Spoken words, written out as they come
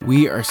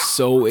We are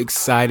so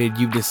excited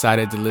you've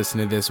decided to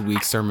listen to this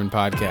week's sermon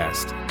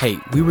podcast. Hey,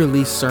 we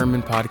release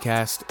sermon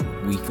podcast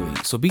weekly,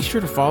 so be sure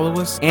to follow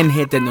us and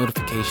hit that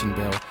notification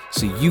bell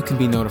so you can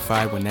be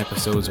notified when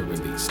episodes are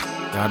released.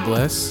 God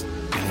bless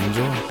and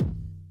enjoy.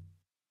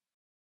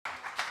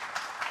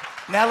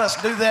 Now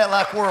let's do that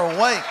like we're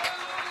awake.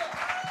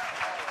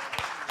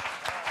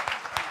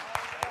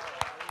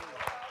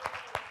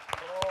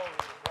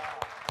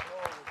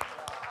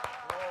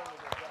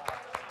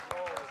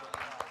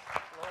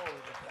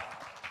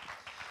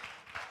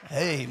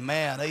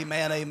 Amen,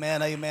 amen,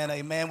 amen, amen,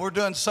 amen. We're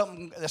doing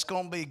something that's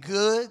going to be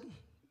good,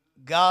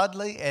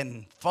 godly,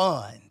 and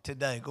fun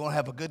today. Going to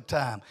have a good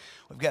time.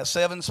 We've got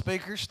 7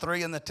 speakers,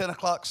 3 in the 10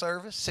 o'clock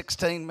service,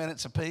 16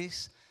 minutes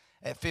apiece.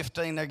 At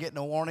 15, they're getting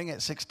a warning.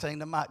 At 16,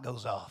 the mic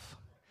goes off.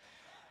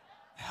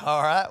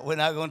 All right, we're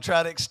not going to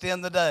try to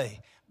extend the day.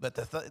 But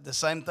the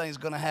same thing is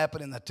going to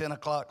happen in the 10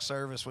 o'clock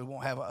service. We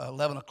won't have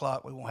 11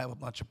 o'clock. We won't have a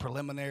bunch of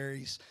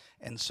preliminaries.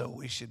 And so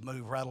we should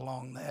move right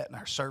along that. And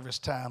our service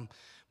time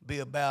be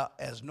about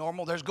as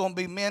normal. There's going to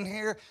be men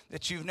here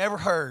that you've never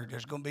heard.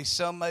 There's going to be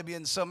some, maybe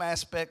in some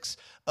aspects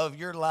of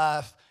your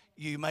life,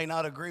 you may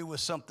not agree with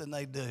something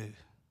they do.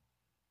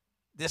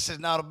 This is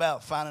not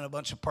about finding a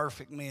bunch of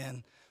perfect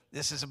men.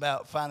 This is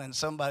about finding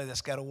somebody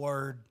that's got a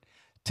word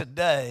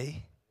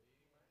today.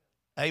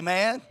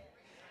 Amen?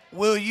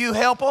 Will you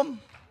help them?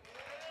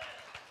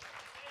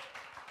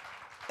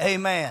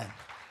 Amen.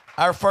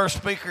 Our first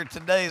speaker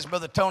today is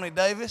Brother Tony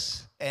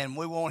Davis, and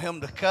we want him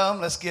to come.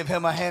 Let's give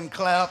him a hand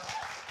clap.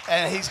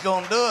 And he's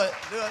going to do it.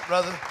 Do it,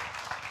 brother.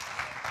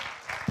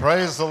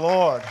 Praise the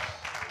Lord.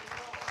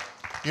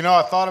 You know,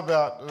 I thought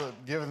about,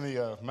 given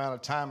the amount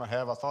of time I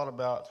have, I thought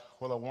about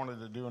whether I wanted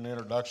to do an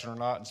introduction or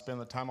not and spend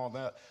the time on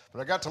that.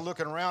 But I got to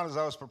looking around as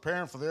I was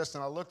preparing for this,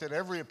 and I looked at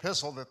every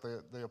epistle that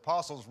the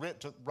apostles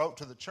wrote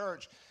to the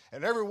church,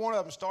 and every one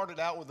of them started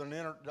out with an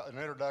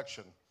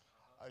introduction.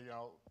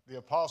 The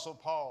Apostle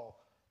Paul,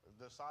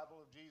 disciple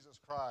of Jesus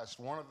Christ,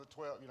 one of the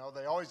 12,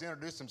 they always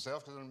introduce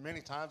themselves because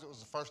many times it was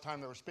the first time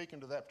they were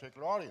speaking to that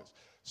particular audience.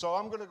 So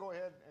I'm going to go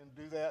ahead and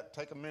do that,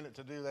 take a minute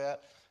to do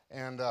that.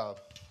 And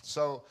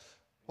so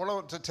what I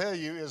want to tell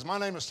you is my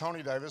name is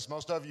Tony Davis.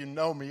 Most of you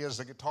know me as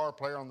the guitar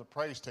player on the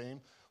praise team.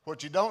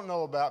 What you don't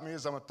know about me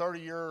is I'm a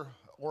 30-year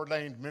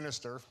ordained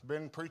minister,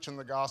 been preaching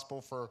the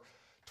gospel for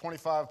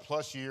 25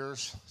 plus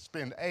years. It's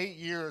been 8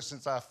 years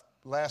since I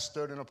last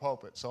stood in a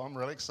pulpit, so I'm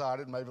really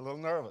excited, maybe a little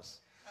nervous.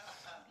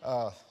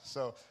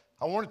 So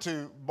I wanted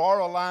to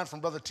borrow a line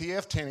from Brother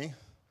T.F. Tenney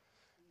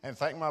and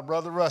thank my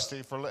brother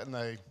Rusty for letting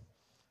a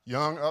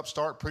young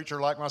upstart preacher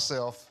like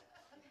myself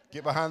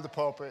get behind the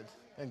pulpit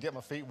and get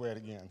my feet wet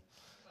again.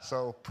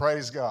 So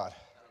praise God.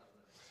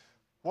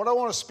 What I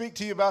want to speak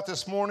to you about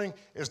this morning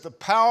is the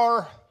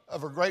power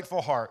of a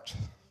grateful heart.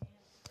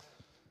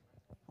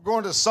 We're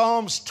going to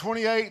Psalms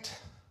 28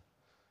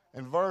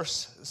 and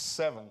verse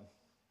 7.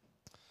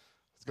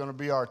 It's going to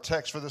be our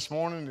text for this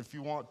morning. If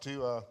you want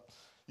to...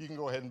 you can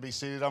go ahead and be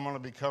seated. I'm going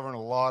to be covering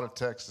a lot of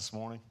text this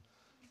morning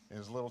in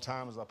as little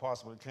time as I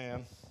possibly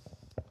can.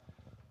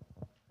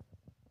 The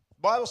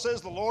Bible says,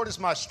 "The Lord is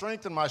my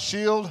strength and my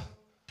shield.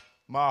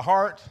 My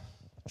heart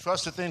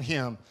trusteth in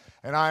him,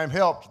 and I am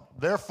helped.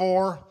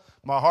 Therefore,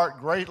 my heart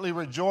greatly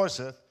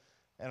rejoiceth,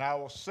 and I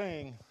will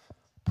sing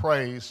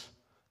praise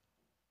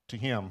to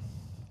him."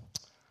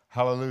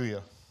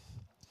 Hallelujah.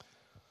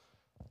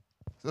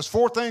 There's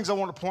 4 things I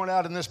want to point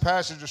out in this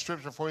passage of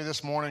Scripture for you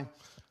this morning.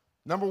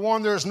 Number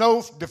 1, there is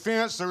no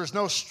defense, there is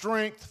no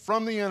strength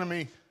from the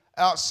enemy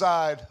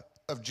outside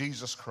of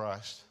Jesus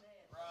Christ.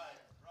 Right.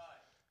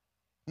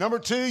 Number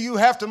 2, you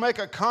have to make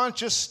a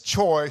conscious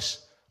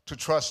choice to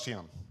trust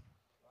him.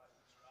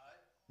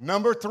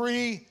 Number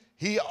 3,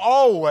 he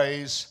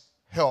always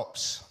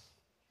helps.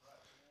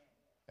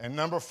 And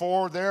number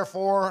 4,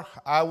 therefore,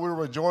 I will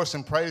rejoice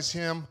and praise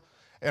him.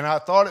 And I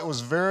thought it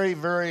was very,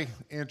 very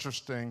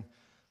interesting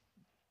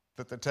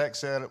that the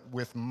text said,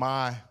 with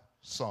my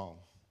song.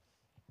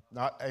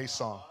 Not a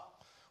song,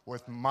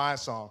 with my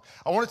song.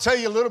 I want to tell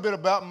you a little bit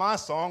about my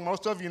song.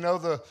 Most of you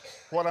know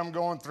what I'm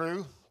going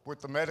through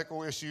with the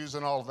medical issues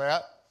and all of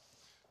that.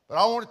 But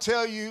I want to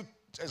tell you,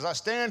 as I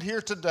stand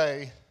here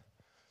today,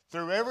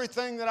 through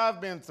everything that I've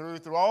been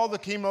through all the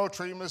chemo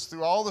treatments,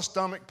 through all the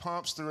stomach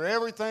pumps, through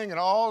everything and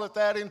all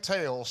that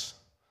entails,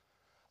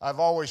 I've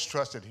always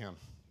trusted him.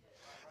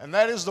 And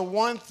that is the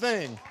one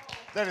thing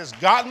that has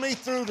gotten me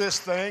through this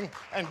thing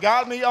and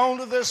got me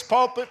onto this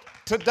pulpit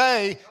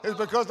today, is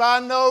because I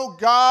know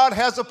God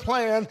has a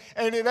plan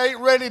and it ain't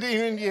ready to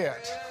end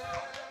yet.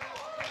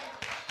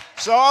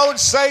 So I would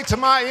say to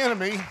my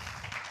enemy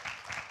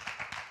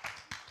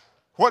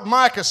what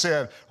Micah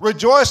said,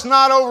 "Rejoice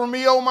not over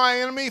me, O my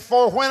enemy,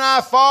 for when I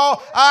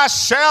fall, I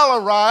shall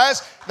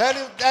arise."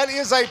 That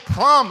is a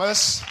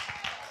promise.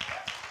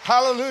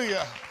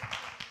 Hallelujah.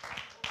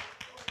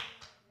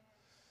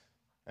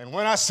 And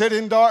when I sit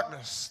in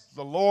darkness,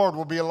 the Lord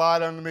will be a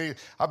light unto me.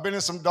 I've been in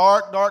some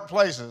dark, dark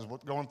places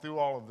going through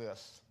all of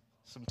this.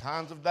 Some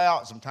times of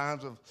doubt, some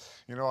times of,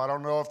 I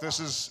don't know if this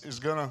is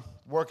going to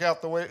work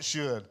out the way it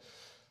should.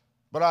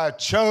 But I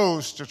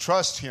chose to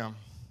trust him.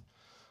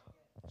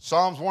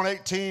 Psalms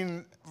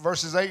 118,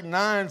 verses 8 and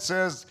 9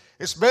 says,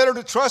 it's better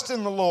to trust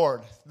in the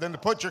Lord than to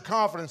put your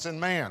confidence in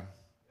man.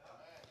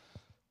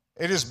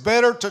 It is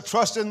better to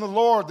trust in the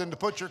Lord than to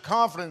put your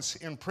confidence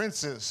in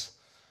princes.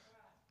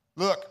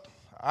 Look,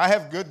 I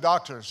have good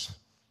doctors.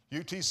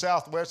 UT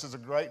Southwest is a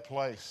great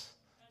place.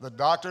 The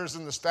doctors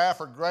and the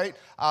staff are great.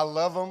 I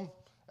love them.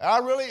 I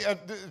really, as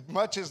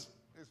much as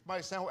it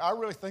may sound, I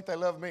really think they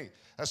love me.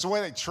 That's the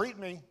way they treat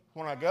me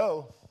when I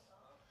go.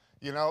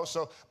 You know,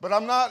 so, but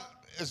I'm not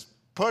as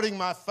putting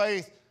my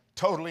faith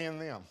totally in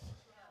them.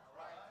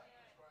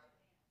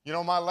 You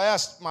know, my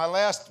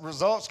last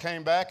results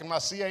came back and my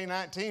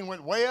CA-19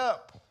 went way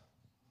up,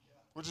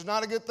 which is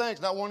not a good thing.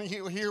 It's not one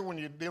you hear when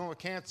you're dealing with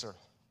cancer.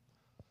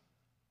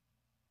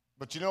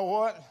 But you know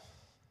what?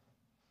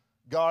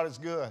 God is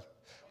good.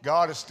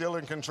 God is still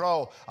in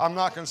control. I'm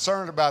not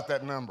concerned about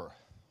that number.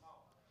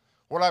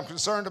 What I'm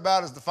concerned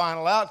about is the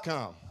final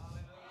outcome.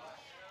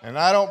 And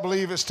I don't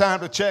believe it's time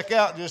to check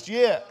out just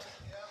yet.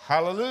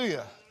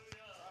 Hallelujah.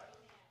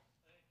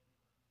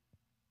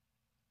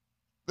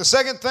 The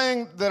second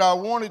thing that I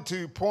wanted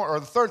to point, or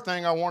the third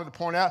thing I wanted to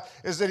point out,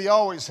 is that he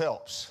always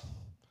helps.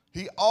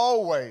 He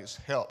always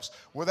helps.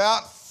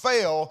 Without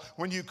fail,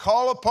 when you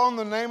call upon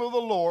the name of the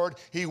Lord,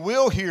 he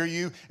will hear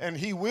you and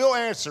he will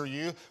answer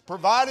you,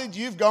 provided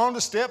you've gone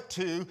to step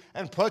 2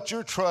 and put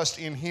your trust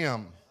in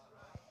him.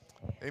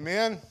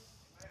 Amen?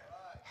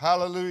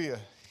 Hallelujah.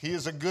 He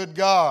is a good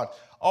God,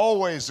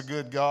 always a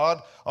good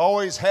God,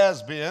 always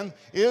has been,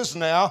 is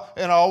now,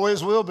 and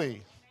always will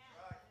be.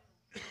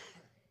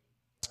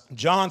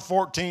 John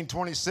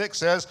 14:26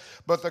 says,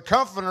 but the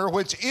Comforter,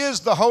 which is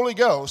the Holy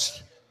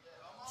Ghost,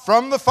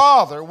 from the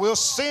Father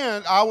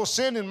I will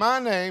send in my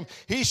name.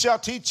 He shall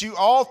teach you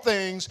all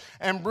things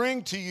and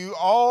bring to you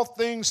all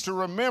things to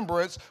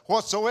remembrance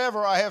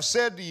whatsoever I have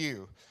said to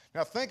you.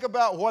 Now think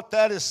about what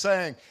that is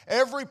saying.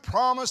 Every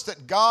promise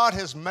that God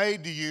has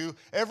made to you,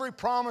 every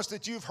promise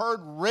that you've heard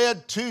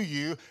read to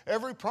you,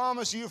 every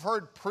promise you've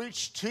heard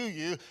preached to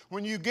you,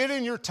 when you get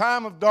in your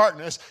time of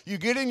darkness, you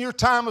get in your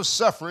time of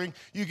suffering,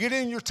 you get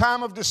in your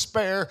time of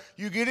despair,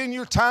 you get in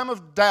your time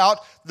of doubt,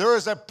 there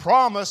is a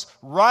promise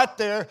right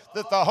there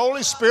that the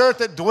Holy Spirit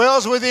that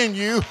dwells within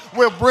you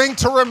will bring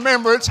to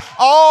remembrance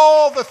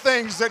all the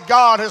things that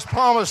God has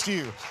promised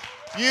you.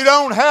 You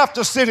don't have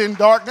to sit in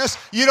darkness.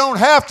 You don't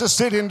have to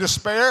sit in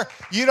despair.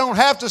 You don't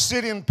have to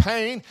sit in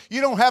pain.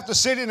 You don't have to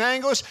sit in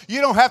anguish. You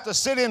don't have to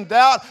sit in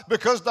doubt,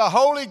 because the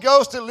Holy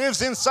Ghost that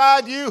lives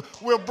inside you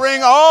will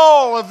bring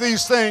all of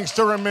these things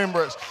to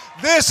remembrance.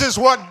 This is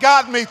what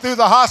got me through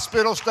the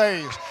hospital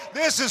stage.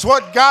 This is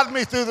what got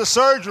me through the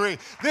surgery.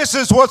 This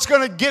is what's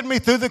going to get me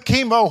through the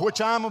chemo,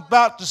 which I'm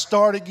about to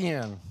start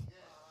again.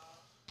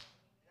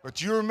 But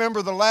you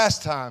remember the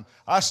last time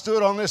I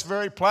stood on this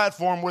very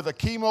platform with a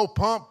chemo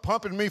pump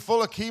pumping me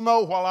full of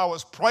chemo while I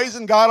was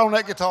praising God on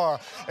that guitar.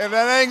 And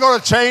that ain't going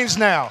to change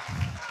now.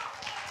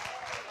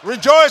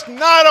 Rejoice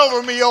not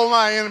over me, O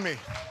my enemy.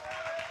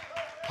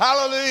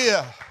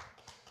 Hallelujah.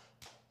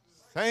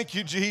 Thank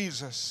you,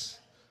 Jesus.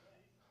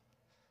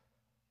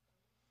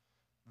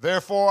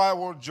 Therefore I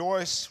will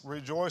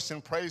rejoice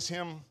and praise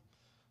him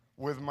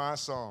with my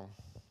song.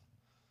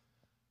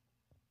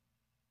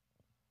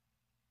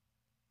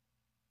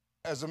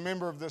 As a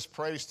member of this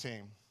praise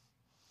team,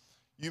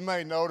 you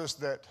may notice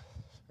that,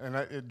 and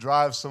it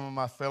drives some of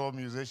my fellow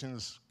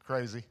musicians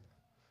crazy,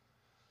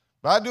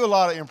 but I do a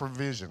lot of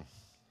improvisation.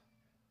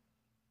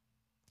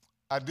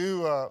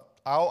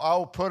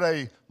 I'll put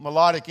a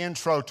melodic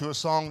intro to a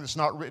song that's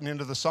not written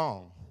into the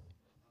song.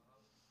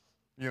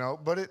 You know,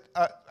 but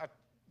I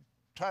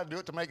try to do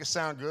it to make it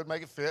sound good,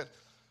 make it fit.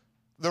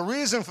 The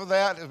reason for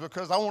that is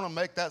because I want to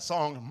make that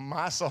song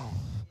my song.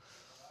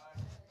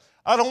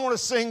 I don't want to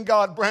sing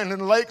God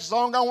Brandon Lake's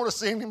song. I want to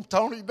sing him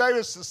Tony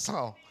Davis's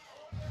song.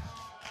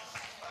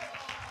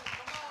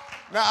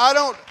 Now,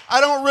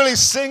 I don't really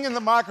sing in the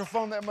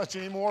microphone that much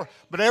anymore,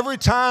 but every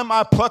time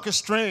I pluck a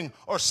string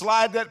or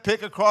slide that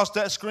pick across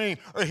that screen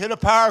or hit a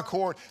power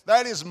chord,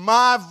 that is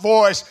my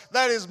voice.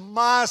 That is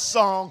my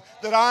song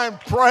that I am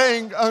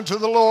praying unto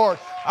the Lord.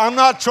 I'm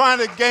not trying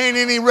to gain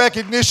any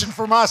recognition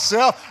for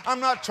myself. I'm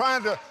not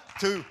trying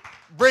to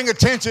bring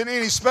attention to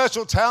any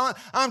special talent.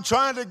 I'm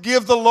trying to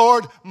give the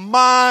Lord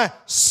my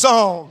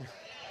song.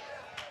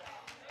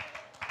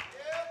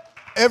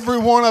 Every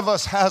one of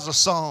us has a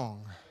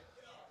song.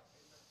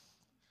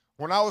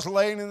 When I was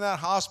laying in that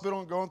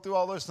hospital and going through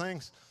all those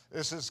things,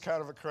 this is kind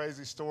of a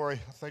crazy story.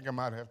 I think I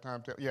might have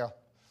time to tell. Yeah.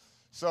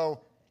 So,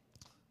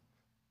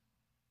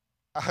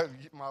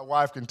 my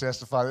wife can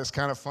testify. It's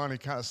kind of funny,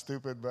 kind of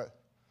stupid, but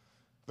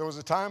there was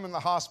a time in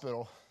the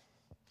hospital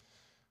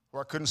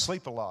where I couldn't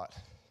sleep a lot.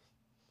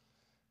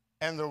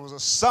 And there was a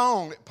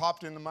song that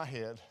popped into my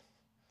head,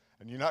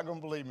 and you're not going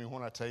to believe me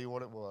when I tell you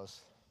what it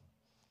was.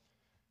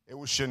 It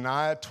was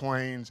Shania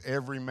Twain's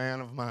Every Man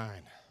of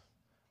Mine.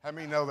 How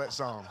many know that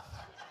song?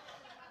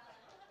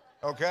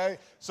 Okay?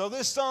 So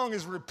this song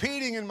is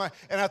repeating in my,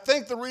 and I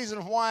think the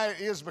reason why it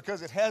is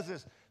because it has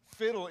this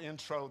fiddle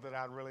intro that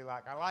I really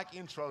like. I like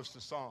intros to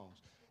songs.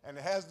 and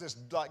it has this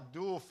like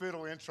dual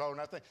fiddle intro, and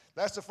I think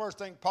that's the first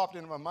thing popped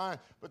into my mind.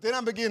 But then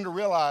I began to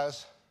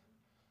realize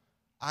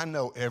I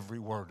know every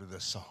word of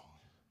this song.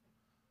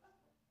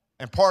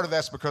 And part of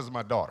that's because of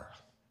my daughter.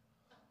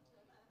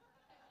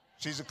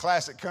 She's a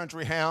classic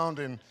country hound,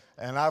 and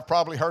I've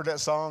probably heard that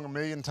song a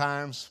million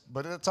times,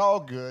 but it's all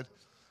good.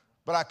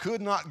 But I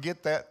could not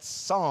get that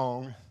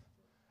song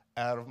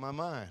out of my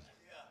mind.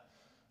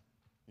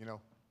 You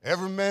know,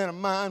 every man of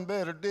mine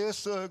better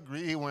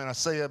disagree when I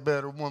say a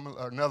better woman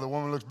or another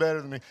woman looks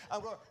better than me.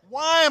 I'm going,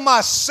 why am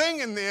I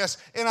singing this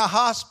in a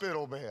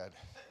hospital bed?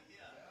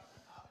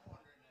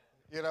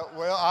 You know,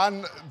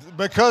 well,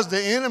 because the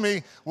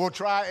enemy will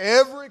try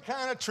every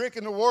kind of trick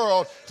in the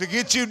world to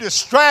get you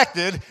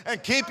distracted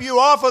and keep you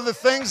off of the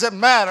things that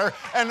matter.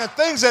 And the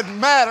things that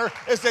matter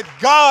is that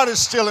God is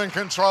still in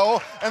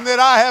control and that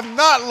I have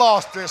not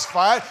lost this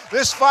fight.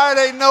 This fight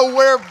ain't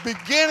nowhere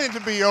beginning to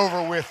be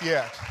over with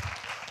yet.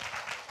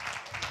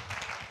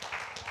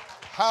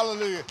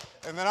 Hallelujah.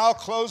 And then I'll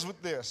close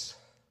with this.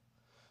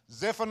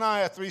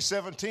 Zephaniah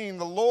 3:17,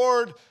 the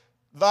Lord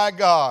thy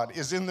God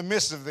is in the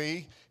midst of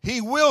thee. He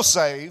will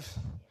save.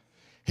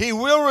 He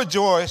will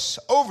rejoice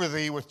over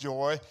thee with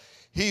joy.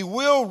 He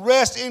will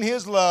rest in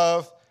his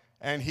love,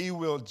 and he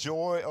will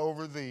joy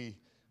over thee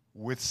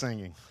with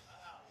singing.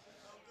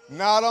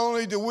 Not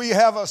only do we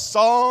have a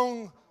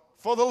song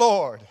for the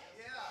Lord,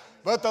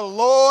 but the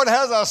Lord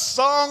has a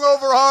song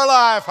over our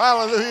life.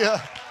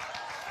 Hallelujah.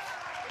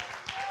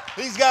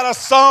 He's got a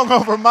song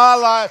over my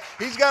life.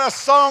 He's got a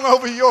song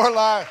over your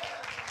life.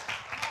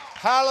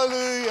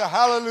 Hallelujah,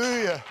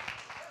 hallelujah.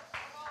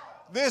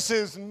 This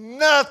is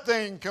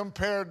nothing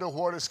compared to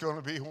what it's going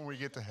to be when we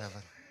get to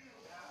heaven.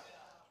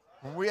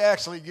 When we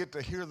actually get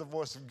to hear the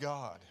voice of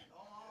God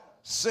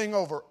sing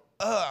over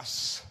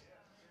us.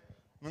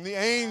 When the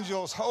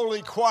angels,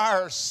 holy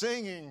choir,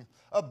 singing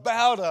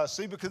about us.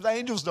 See, because the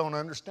angels don't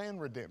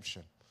understand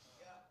redemption.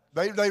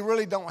 They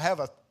really don't have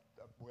a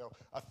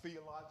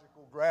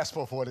theological grasp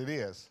of what it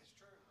is.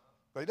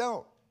 They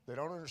don't. They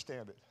don't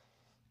understand it.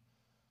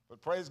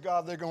 But praise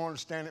God, they're going to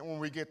understand it when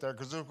we get there,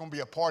 because there's going to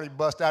be a party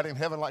bust out in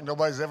heaven like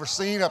nobody's ever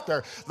seen up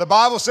there. The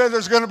Bible says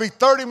there's going to be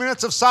 30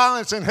 minutes of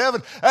silence in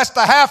heaven. That's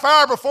the half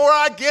hour before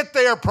I get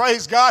there,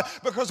 praise God,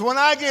 because when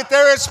I get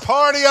there, it's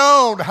party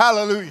on.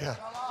 Hallelujah.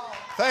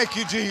 Thank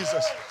you,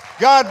 Jesus.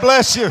 God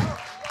bless you.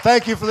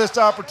 Thank you for this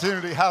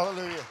opportunity.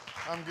 Hallelujah.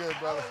 I'm good,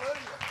 brother.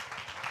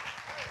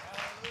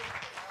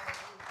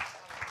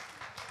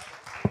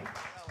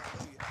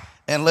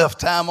 And left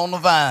time on the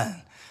vine.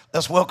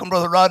 Let's welcome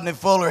Brother Rodney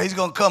Fuller. He's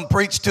going to come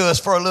preach to us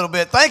for a little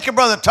bit. Thank you,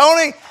 Brother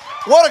Tony.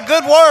 What a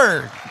good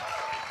word.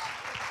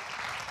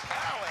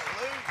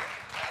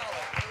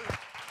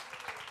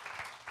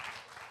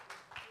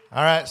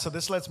 All right, so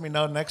this lets me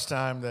know next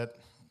time that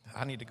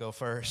I need to go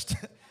first.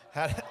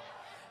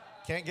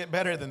 Can't get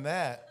better than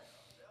that.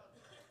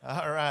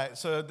 All right,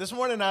 so this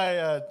morning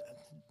I,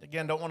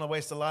 again, don't want to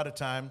waste a lot of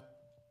time.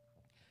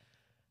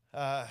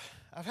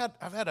 I've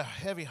had a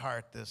heavy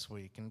heart this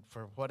week, and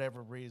for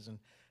whatever reason.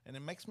 And it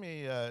makes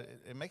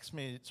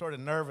me sort of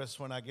nervous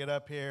when I get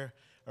up here,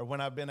 or when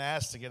I've been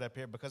asked to get up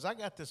here, because I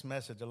got this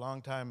message a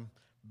long time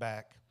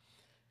back,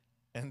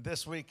 and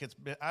this week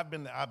I've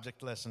been the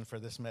object lesson for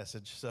this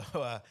message. So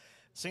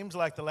seems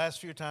like the last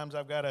few times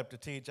I've got up to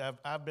teach,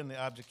 I've been the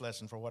object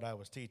lesson for what I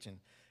was teaching,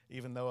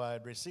 even though I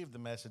had received the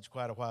message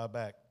quite a while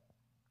back.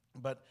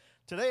 But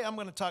today I'm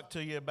going to talk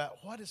to you about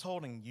what is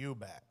holding you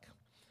back.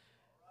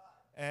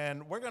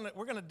 And we're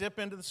gonna dip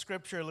into the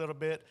scripture a little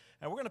bit,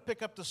 and we're going to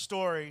pick up the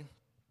story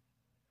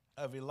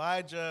of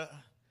Elijah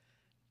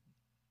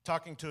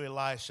talking to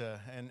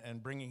Elisha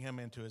and bringing him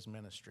into his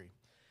ministry.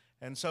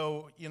 And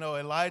so, you know,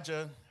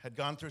 Elijah had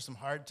gone through some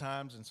hard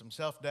times and some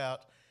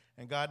self-doubt,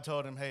 and God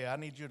told him, hey, I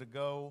need you to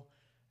go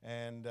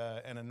and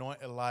anoint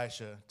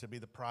Elisha to be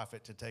the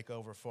prophet to take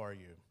over for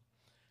you.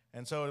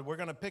 And so we're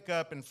going to pick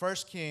up in 1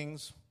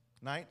 Kings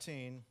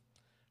 19,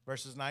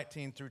 verses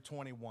 19 through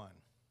 21.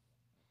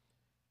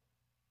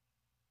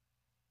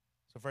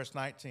 So verse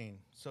 19,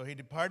 so he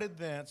departed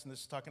thence, and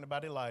this is talking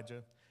about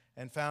Elijah,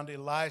 and found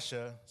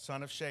Elisha,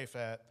 son of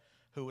Shaphat,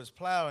 who was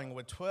plowing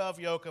with 12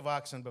 yoke of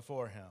oxen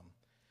before him,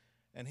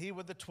 and he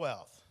with the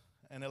 12th.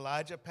 And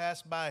Elijah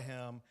passed by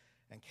him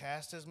and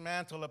cast his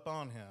mantle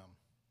upon him.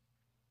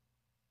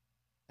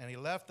 And he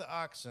left the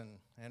oxen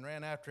and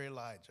ran after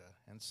Elijah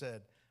and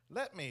said,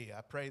 let me,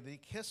 I pray thee,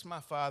 kiss my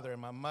father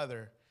and my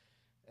mother,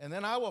 and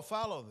then I will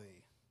follow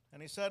thee.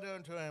 And he said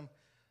unto him,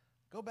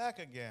 go back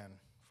again,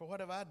 for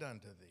what have I done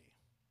to thee?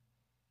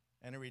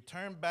 And he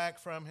returned back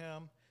from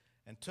him,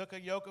 and took a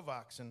yoke of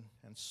oxen,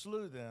 and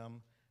slew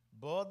them,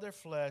 boiled their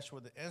flesh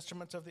with the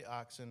instruments of the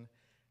oxen,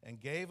 and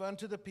gave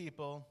unto the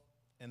people,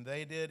 and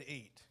they did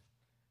eat.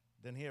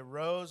 Then he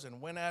arose and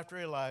went after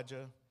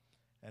Elijah,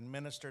 and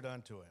ministered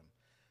unto him.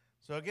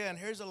 So again,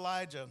 here's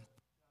Elisha.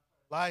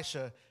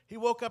 He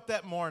woke up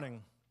that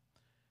morning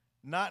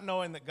not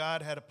knowing that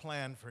God had a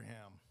plan for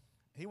him.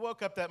 He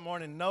woke up that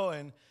morning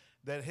knowing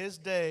that his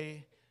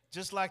day,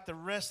 just like the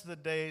rest of the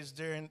days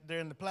during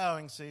the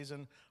plowing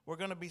season, were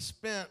going to be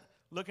spent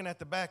looking at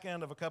the back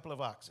end of a couple of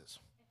oxes.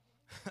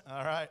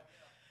 All right?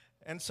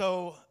 And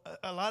so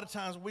a lot of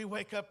times we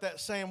wake up that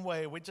same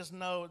way. We just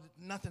know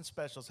nothing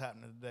special is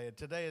happening today.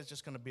 Today is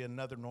just going to be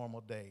another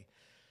normal day.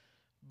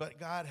 But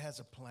God has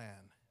a plan.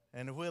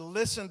 And if we'll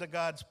listen to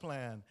God's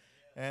plan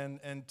and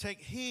take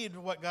heed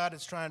of what God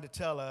is trying to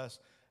tell us,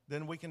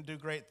 then we can do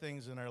great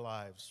things in our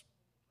lives.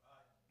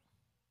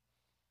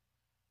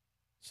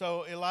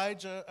 So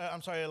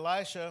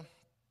Elisha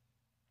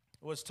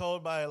was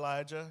told by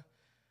Elijah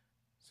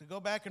to go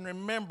back and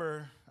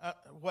remember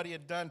what he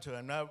had done to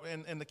him. Now,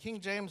 in the King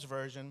James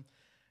Version,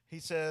 he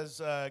says,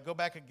 go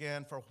back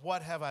again, for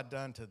what have I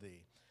done to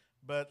thee?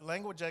 But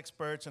language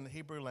experts in the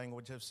Hebrew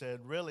language have said,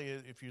 really,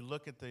 if you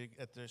look at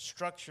the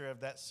structure of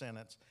that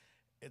sentence,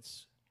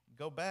 it's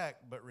go back,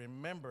 but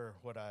remember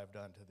what I have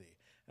done to thee.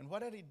 And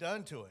what had he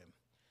done to him?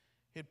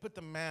 He had put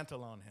the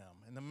mantle on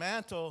him. And the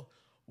mantle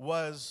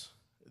was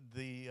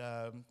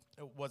a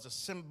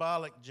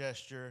symbolic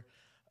gesture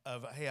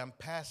of, hey, I'm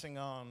passing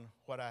on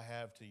what I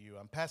have to you.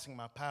 I'm passing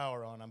my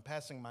power on. I'm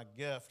passing my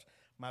gift,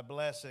 my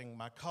blessing,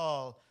 my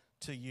call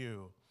to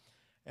you.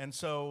 And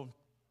so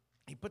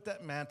he put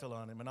that mantle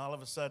on him, and all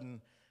of a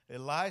sudden,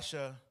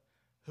 Elisha,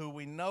 who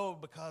we know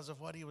because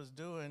of what he was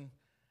doing,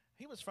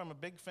 he was from a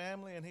big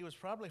family, and he was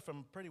probably from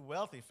a pretty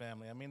wealthy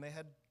family. I mean, they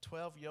had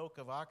 12 yoke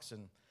of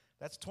oxen.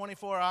 That's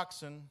 24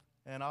 oxen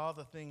and all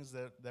the things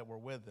that were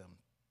with them.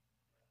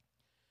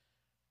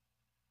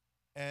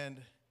 And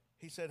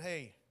he said,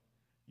 hey,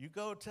 you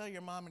go tell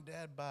your mom and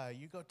dad bye.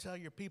 You go tell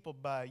your people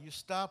bye. You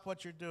stop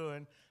what you're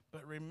doing,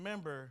 but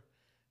remember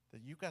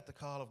that you've got the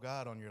call of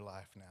God on your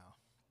life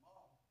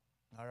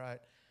now. All right.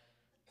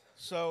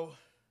 So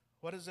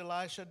what does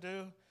Elisha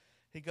do?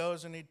 He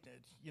goes and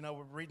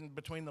we're reading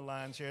between the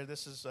lines here.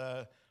 This is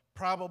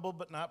probable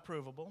but not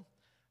provable.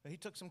 He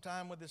took some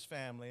time with his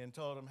family and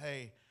told them,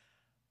 hey,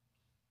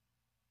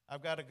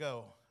 I've got to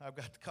go. I've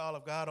got the call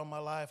of God on my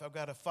life. I've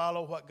got to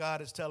follow what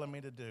God is telling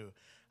me to do.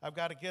 I've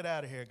got to get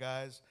out of here,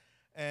 guys.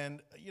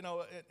 And,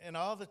 in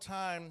all the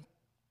time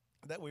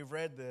that we've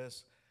read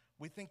this,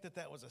 we think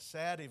that was a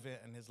sad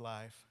event in his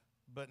life.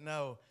 But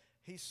no,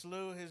 he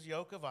slew his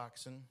yoke of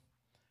oxen,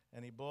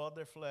 and he boiled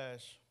their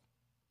flesh,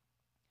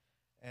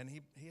 and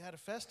he had a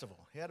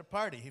festival. He had a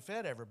party. He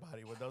fed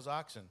everybody with those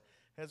oxen.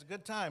 He has a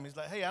good time. He's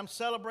like, hey, I'm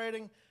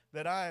celebrating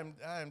that I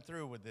am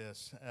through with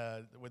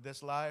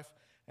this life,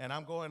 and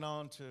I'm going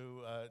on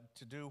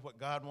to do what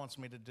God wants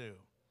me to do.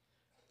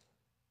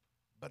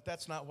 But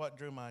that's not what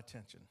drew my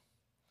attention.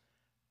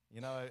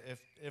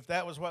 If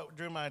that was what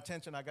drew my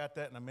attention, I got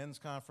that in a men's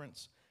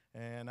conference,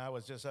 and I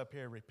was just up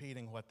here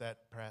repeating what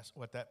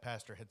that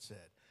pastor had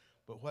said.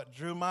 But what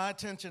drew my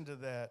attention to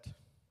that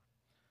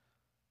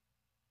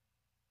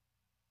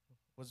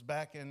was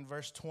back in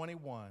verse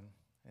 21,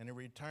 and he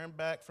returned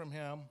back from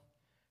him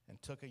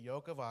and took a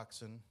yoke of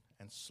oxen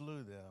and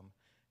slew them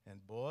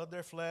and boiled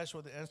their flesh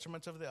with the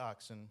instruments of the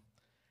oxen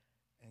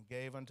and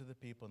gave unto the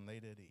people, and they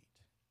did eat.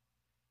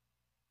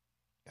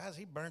 Guys,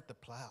 he burnt the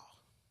plow.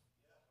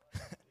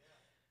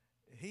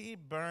 He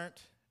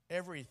burnt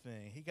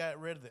everything. He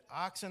got rid of the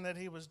oxen that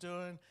he was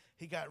doing.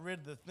 He got rid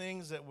of the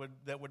things that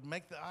would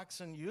make the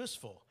oxen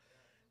useful.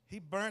 He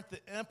burnt the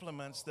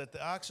implements that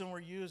the oxen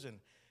were using.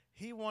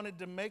 He wanted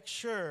to make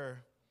sure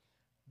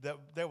that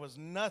there was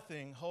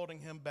nothing holding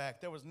him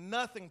back. There was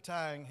nothing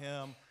tying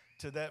him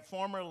to that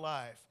former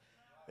life.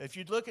 If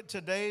you look at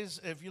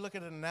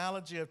an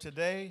analogy of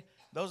today,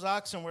 those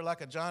oxen were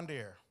like a John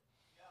Deere.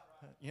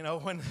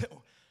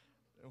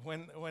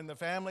 When the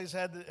families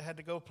had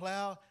to go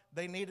plow,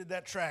 they needed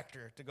that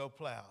tractor to go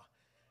plow.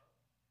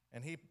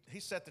 And he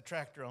set the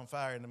tractor on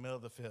fire in the middle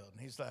of the field.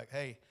 And he's like,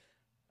 hey,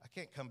 I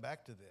can't come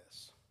back to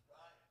this.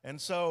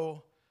 And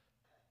so,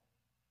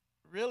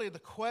 really, the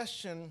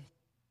question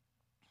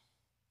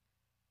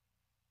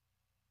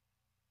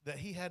that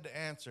he had to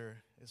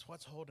answer is,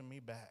 what's holding me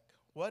back?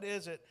 What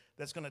is it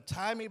that's going to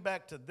tie me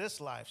back to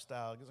this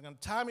lifestyle? It's going to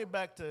tie me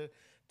back to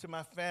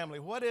my family.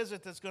 What is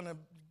it that's going to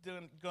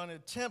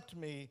tempt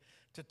me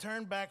to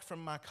turn back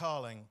from my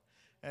calling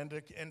and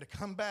to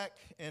come back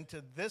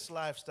into this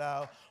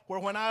lifestyle where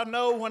when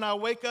I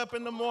wake up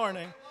in the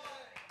morning,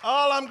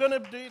 all I'm going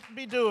to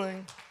be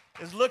doing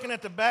is looking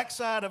at the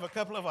backside of a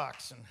couple of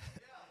oxen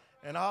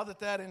and all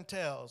that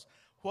entails.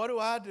 What do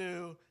I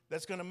do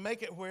that's going to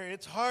make it where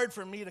it's hard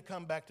for me to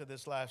come back to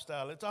this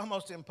lifestyle? It's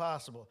almost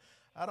impossible.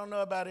 I don't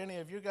know about any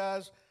of you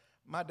guys.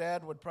 My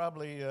dad would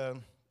probably,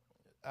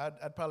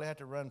 I'd probably have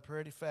to run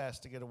pretty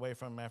fast to get away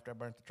from him after I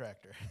burnt the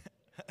tractor.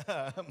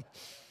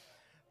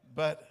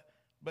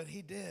 But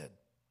he did.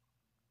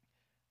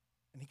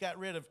 And he got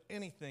rid of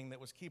anything that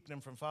was keeping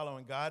him from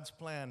following God's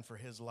plan for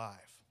his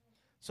life.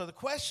 So the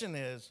question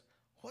is,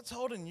 what's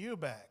holding you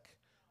back?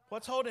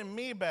 What's holding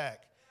me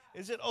back?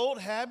 Is it old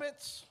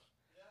habits?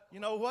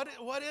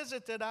 What is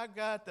it that I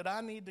got that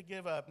I need to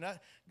give up? Now,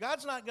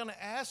 God's not going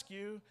to ask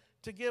you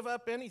to give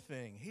up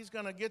anything. He's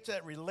going to get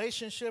that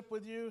relationship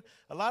with you.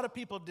 A lot of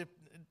people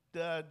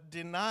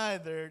deny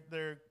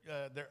their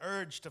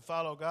urge to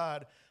follow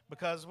God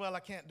because, well, I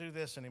can't do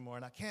this anymore,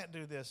 and I can't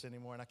do this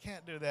anymore, and I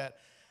can't do that.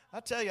 I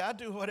tell you, I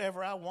do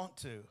whatever I want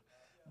to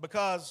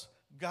because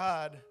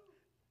God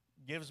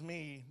gives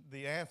me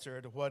the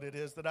answer to what it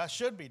is that I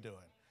should be doing.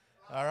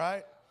 All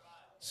right?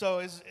 So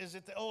is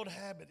it the old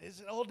habit? Is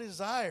it old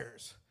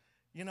desires?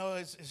 You know,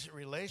 is it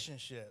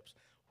relationships?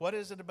 What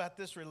is it about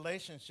this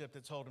relationship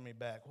that's holding me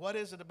back? What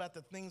is it about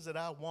the things that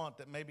I want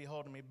that may be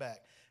holding me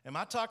back? Am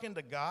I talking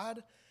to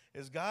God?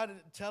 Is God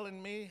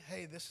telling me,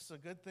 hey, this is a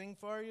good thing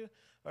for you?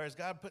 Or is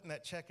God putting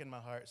that check in my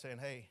heart saying,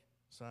 hey,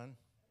 son,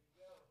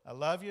 I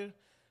love you,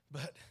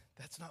 but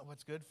that's not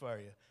what's good for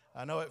you.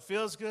 I know it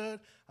feels good.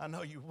 I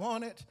know you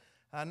want it.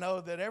 I know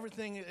that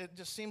everything, it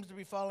just seems to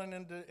be falling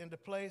into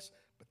place,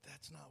 but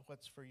that's not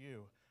what's for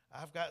you.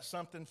 I've got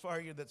something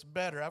for you that's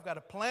better. I've got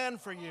a plan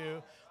for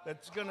you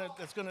that's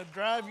gonna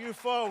drive you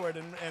forward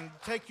and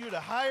take you to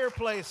higher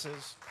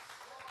places.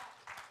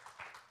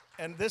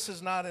 And this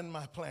is not in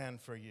my plan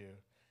for you.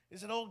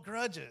 Is it old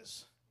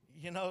grudges?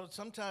 You know,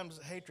 sometimes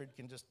hatred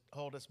can just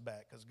hold us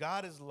back because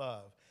God is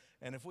love.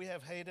 And if we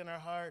have hate in our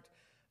heart,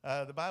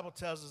 the Bible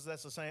tells us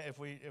that's the same.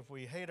 If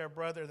we hate our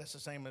brother, that's the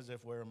same as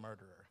if we're a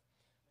murderer.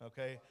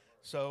 Okay?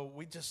 So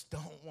we just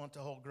don't want to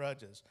hold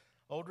grudges.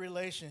 Old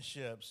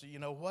relationships. You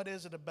know, what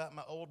is it about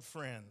my old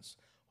friends?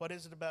 What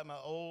is it about my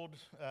old,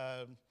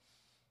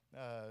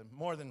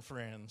 more than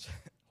friends,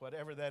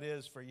 whatever that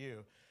is for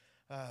you,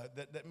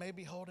 that may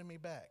be holding me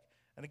back?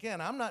 And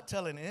again, I'm not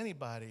telling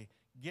anybody,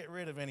 get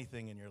rid of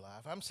anything in your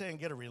life. I'm saying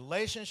get a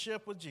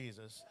relationship with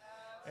Jesus,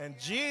 and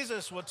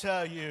Jesus will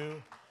tell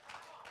you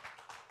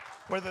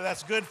whether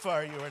that's good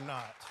for you or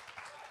not.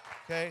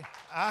 Okay?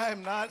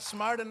 I'm not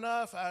smart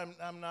enough.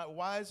 I'm not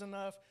wise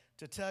enough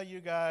to tell you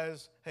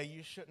guys, hey,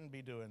 you shouldn't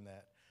be doing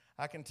that.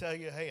 I can tell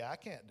you, hey, I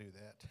can't do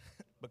that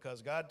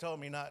because God told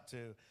me not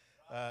to,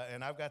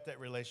 and I've got that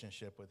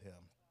relationship with him.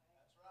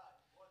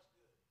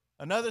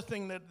 Another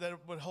thing that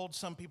would hold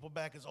some people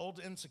back is old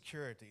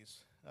insecurities.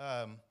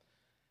 I'm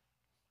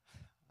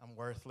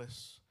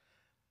worthless.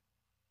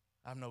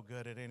 I'm no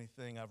good at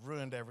anything. I've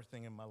ruined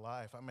everything in my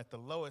life. I'm at the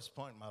lowest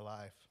point in my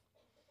life.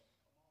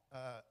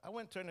 I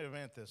went to an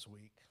event this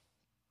week.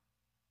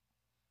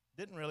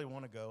 Didn't really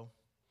want to go.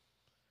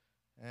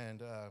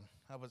 And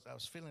I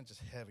was feeling just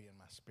heavy in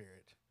my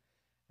spirit.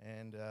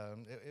 And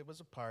it was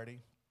a party,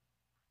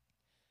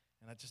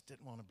 and I just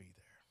didn't want to be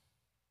there.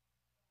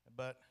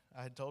 But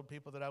I had told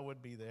people that I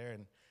would be there,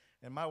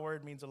 and my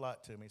word means a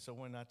lot to me. So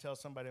when I tell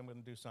somebody I'm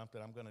going to do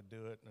something, I'm going to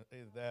do it,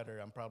 either that or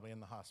I'm probably in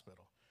the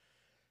hospital.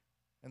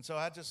 And so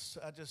I just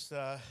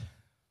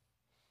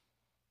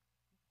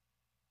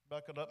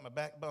buckled up my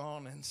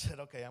backbone and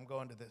said, okay, I'm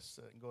going to this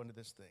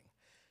thing.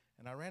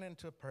 And I ran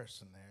into a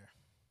person there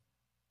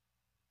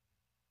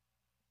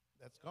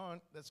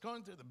that's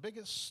going through the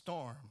biggest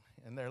storm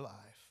in their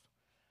life.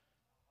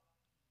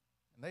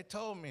 And they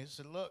told me, he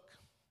said, look,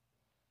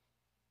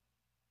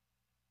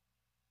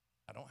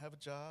 I don't have a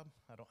job.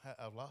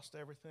 I've lost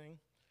everything.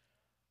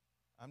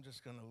 I'm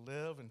just going to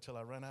live until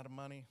I run out of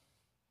money.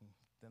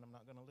 Then I'm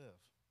not going to live.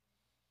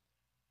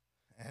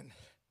 And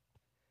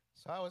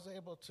so I was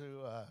able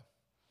to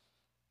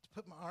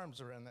put my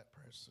arms around that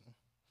person, and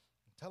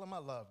tell them I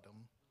loved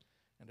them,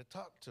 and to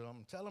talk to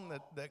them, tell them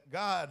that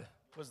God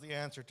was the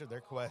answer to their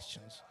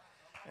questions,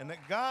 and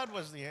that God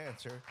was the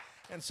answer.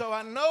 And so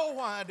I know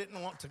why I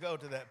didn't want to go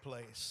to that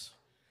place,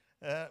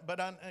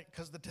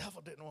 because the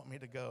devil didn't want me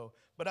to go.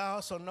 But I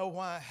also know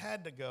why I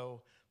had to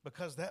go,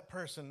 because that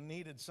person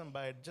needed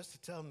somebody just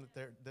to tell them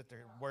that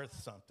they're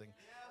worth something,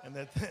 and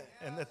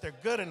that they're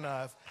good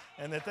enough,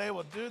 and that they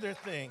will do their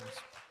things.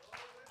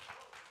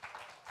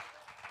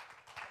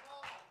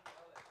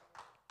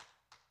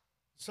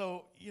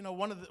 So, you know,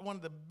 one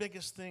of the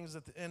biggest things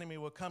that the enemy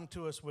will come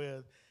to us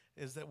with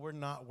is that we're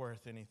not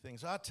worth anything.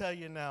 So I'll tell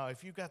you now,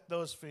 if you got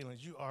those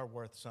feelings, you are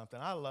worth something.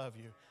 I love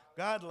you.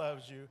 God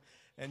loves you.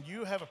 And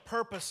you have a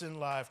purpose in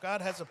life.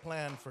 God has a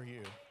plan for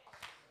you.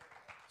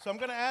 So I'm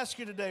going to ask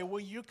you today, will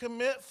you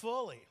commit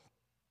fully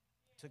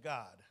to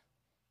God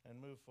and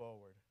move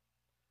forward?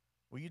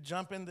 Will you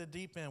jump in the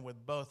deep end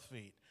with both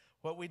feet?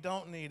 What we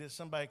don't need is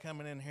somebody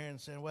coming in here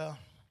and saying, well,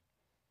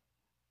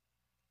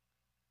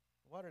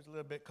 the water's a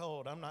little bit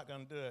cold. I'm not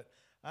going to do it.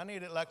 I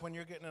need it like when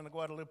you're getting in the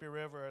Guadalupe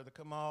River or the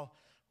Comal,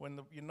 when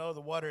you know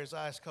the water is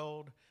ice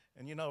cold,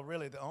 and you know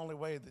really the only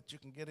way that you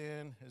can get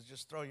in is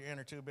just throw your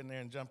inner tube in there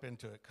and jump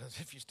into it, because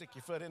if you stick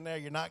your foot in there,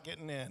 you're not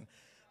getting in.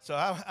 So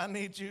I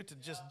need you to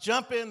just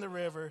jump in the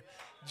river,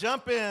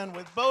 jump in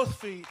with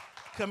both feet,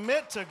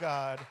 commit to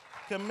God,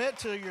 commit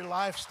to your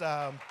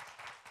lifestyle,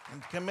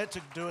 and commit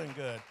to doing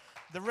good.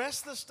 The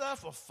rest of the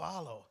stuff will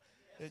follow.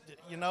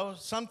 You know,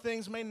 some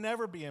things may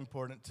never be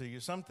important to you.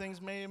 Some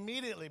things may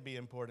immediately be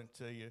important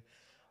to you.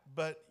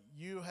 But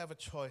you have a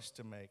choice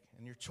to make.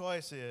 And your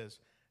choice is,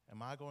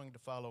 am I going to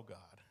follow God?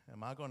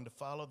 Am I going to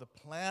follow the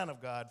plan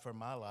of God for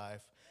my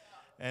life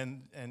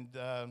and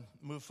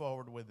move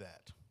forward with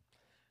that?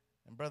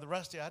 And Brother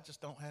Rusty, I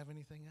just don't have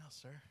anything else,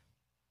 sir.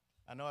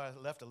 I know I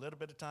left a little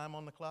bit of time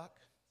on the clock.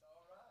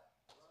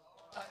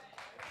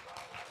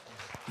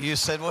 You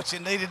said what you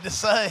needed to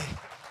say.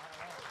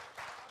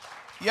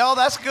 Y'all,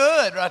 that's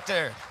good right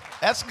there.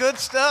 That's good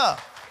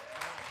stuff.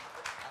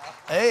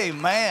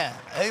 Amen.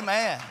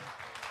 Amen.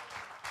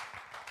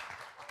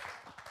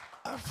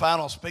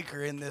 final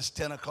speaker in this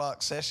 10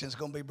 o'clock session is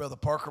going to be Brother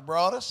Parker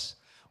Broadus,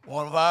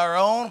 one of our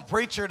own,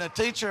 preacher and a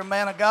teacher and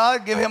man of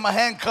God. Give him a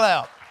hand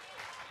clap.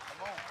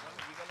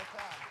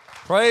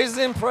 Praise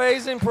him,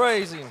 praise him,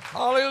 praise him.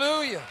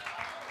 Hallelujah.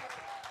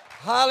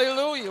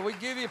 Hallelujah. We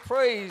give you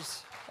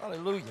praise.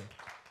 Hallelujah.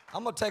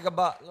 I'm going to take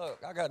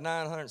look, I got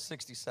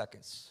 960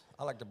 seconds.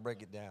 I like to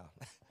break it down.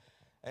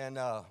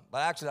 But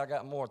actually, I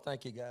got more.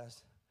 Thank you,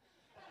 guys.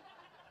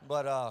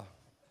 But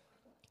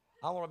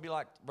I want to be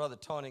like Brother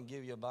Tony and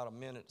give you about a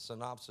minute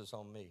synopsis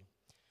on me.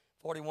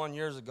 41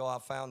 years ago, I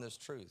found this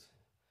truth.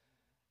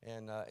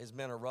 And it's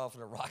been a rough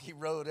and a rocky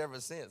road ever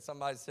since.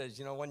 Somebody says,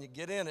 when you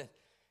get in it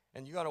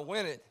and you're going to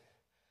win it,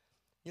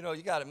 you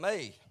got it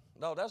made.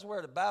 No, that's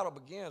where the battle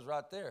begins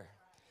right there.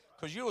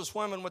 Because you were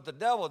swimming with the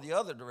devil the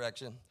other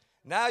direction.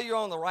 Now you're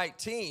on the right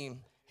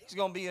team. He's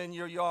going to be in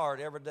your yard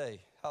every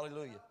day.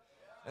 Hallelujah.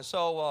 And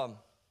so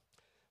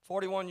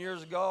 41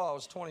 years ago, I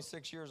was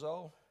 26 years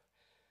old.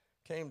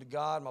 Came to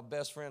God. My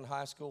best friend in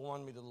high school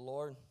won me to the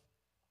Lord.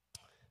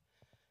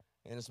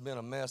 And it's been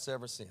a mess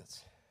ever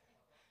since.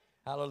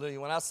 Hallelujah.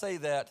 When I say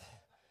that,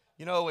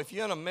 if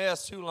you're in a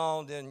mess too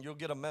long, then you'll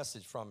get a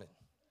message from it.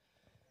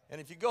 And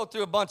if you go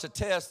through a bunch of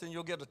tests, then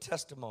you'll get a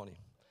testimony.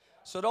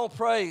 So don't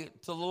pray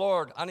to the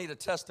Lord, I need a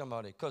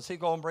testimony, because he's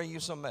going to bring you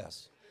some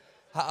mess.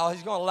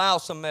 He's going to allow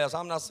some mess.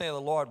 I'm not saying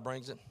the Lord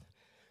brings it.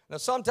 Now,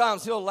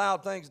 sometimes he'll allow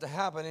things to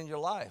happen in your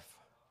life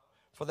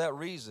for that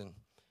reason.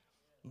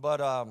 But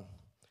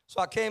so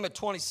I came at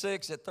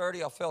 26. At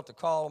 30, I felt the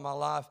call of my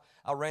life.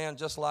 I ran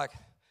just like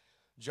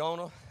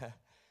Jonah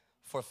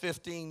for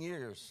 15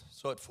 years.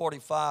 So at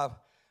 45,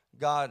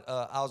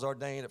 I was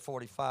ordained at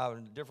 45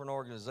 in a different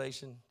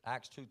organization,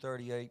 Acts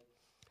 2:38.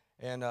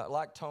 And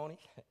like Tony,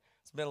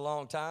 it's been a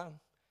long time,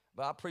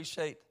 but I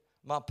appreciate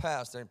my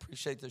pastor and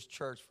appreciate this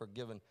church for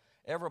giving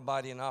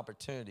everybody an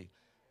opportunity.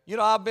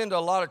 I've been to a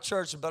lot of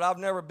churches, but I've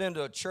never been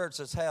to a church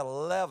that's had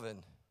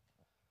 11.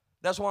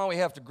 That's why we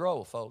have to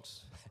grow,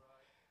 folks,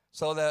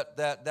 so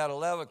that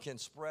 11 can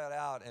spread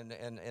out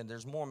and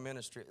there's more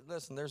ministry.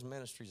 Listen, there's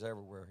ministries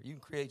everywhere. You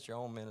can create your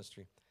own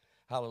ministry.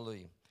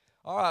 Hallelujah.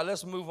 All right,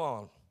 let's move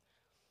on.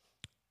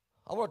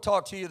 I want to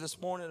talk to you this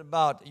morning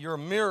about your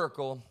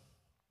miracle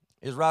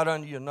is right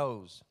under your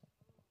nose.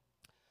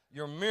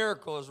 Your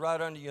miracle is right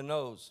under your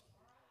nose.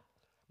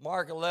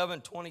 Mark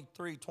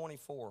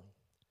 11:23-24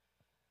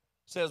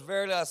 says,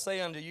 "Verily I say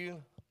unto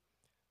you,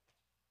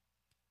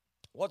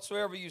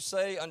 whatsoever you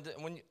say,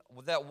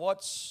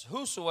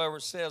 whosoever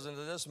says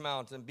unto this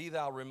mountain, be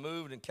thou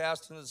removed and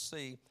cast into the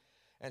sea,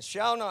 and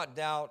shall not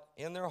doubt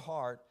in their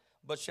heart,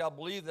 but shall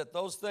believe that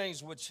those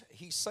things which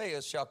he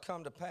saith shall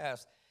come to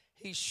pass,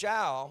 he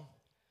shall,"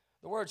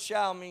 the word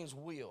shall means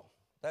will.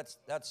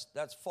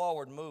 That's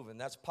forward moving.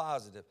 That's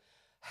positive.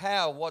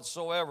 "Have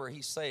whatsoever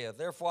he saith.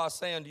 Therefore I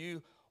say unto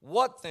you,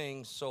 what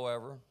things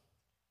soever."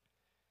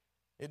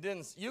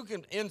 You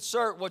can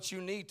insert what you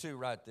need to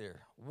right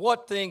there.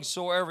 What things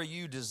soever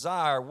you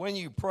desire, when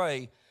you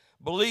pray,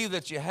 believe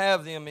that you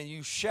have them and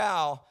you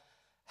shall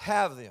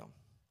have them.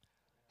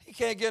 He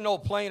can't get no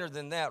plainer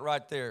than that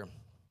right there.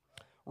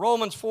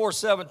 Romans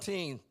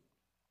 4:17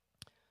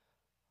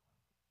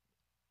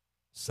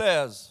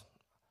 says,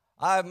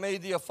 "I have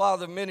made thee a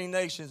father of many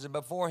nations, and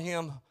before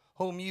him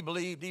whom ye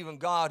believed, even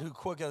God who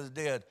quickeneth the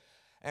dead,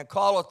 and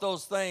calleth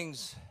those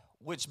things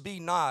which be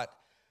not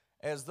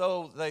as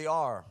though they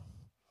are."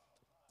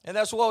 And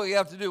that's what we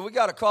have to do. We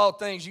got to call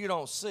things you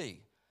don't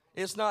see.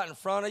 It's not in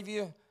front of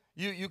you.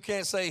 You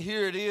can't say,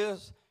 here it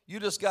is.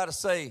 You just got to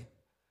say,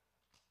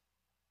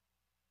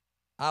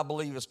 I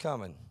believe it's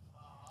coming.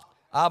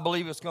 I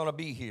believe it's going to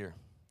be here.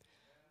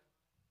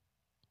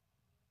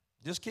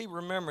 Just keep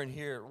remembering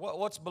here,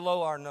 what's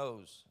below our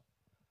nose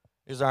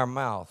is our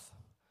mouth.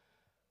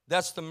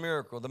 That's the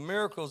miracle. The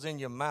miracle's in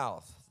your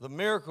mouth. The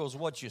miracle is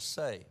what you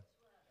say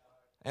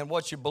and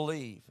what you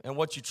believe and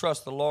what you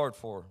trust the Lord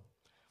for.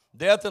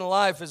 Death and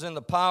life is in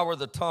the power of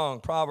the tongue,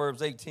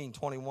 Proverbs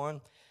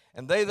 18:21.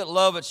 And they that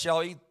love it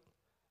shall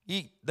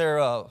eat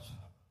thereof.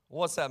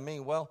 What's that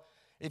mean? Well,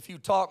 if you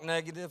talk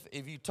negative,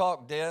 if you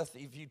talk death,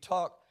 if you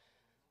talk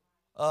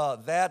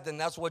then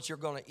that's what you're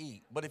going to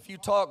eat. But if you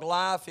talk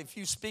life, if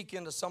you speak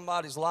into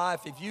somebody's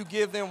life, if you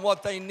give them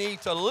what they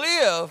need to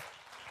live,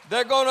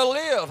 they're going to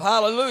live.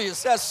 Hallelujah.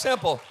 It's that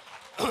simple.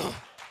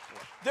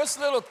 This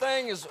little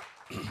thing is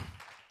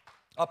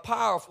a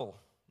powerful,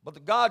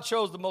 but God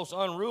chose the most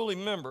unruly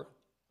member.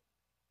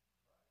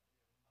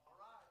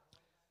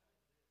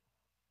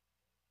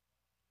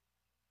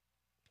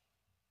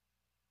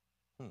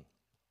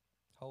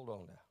 Hold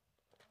on now.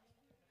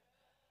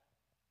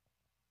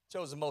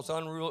 Chose the most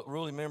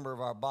unruly member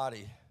of our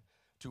body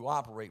to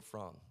operate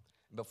from.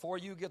 Before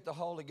you get the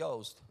Holy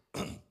Ghost,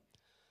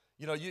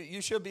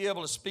 you should be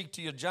able to speak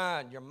to your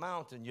giant, your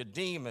mountain, your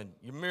demon,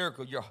 your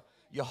miracle,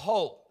 your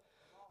hope.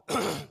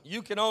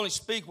 You can only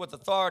speak with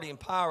authority and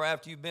power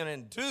after you've been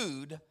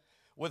endued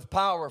with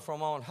power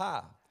from on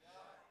high.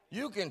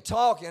 You can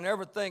talk and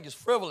everything is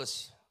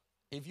frivolous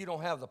if you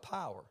don't have the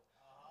power.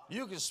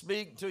 You can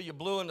speak until you're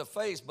blue in the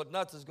face, but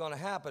nothing's going to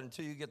happen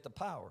until you get the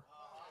power.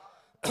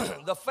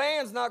 The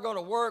fan's not going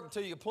to work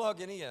until you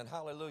plug it in,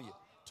 hallelujah,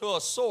 to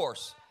a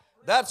source.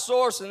 That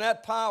source and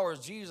that power is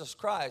Jesus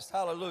Christ,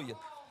 hallelujah.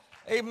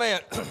 Amen.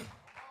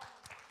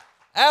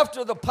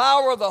 After the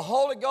power of the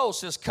Holy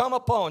Ghost has come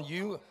upon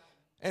you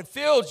and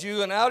filled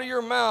you, and out of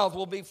your mouth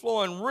will be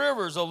flowing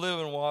rivers of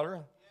living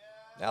water.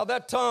 Now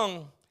that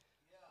tongue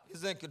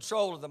is in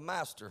control of the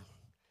master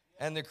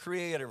and the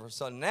creator.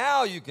 So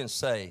now you can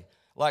say,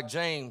 like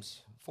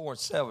James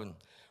 4:7,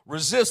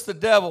 resist the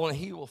devil and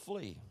he will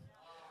flee.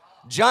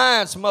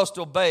 Giants must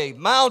obey.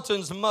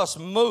 Mountains must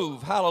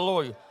move.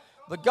 Hallelujah.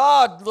 The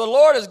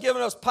Lord has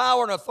given us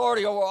power and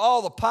authority over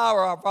all the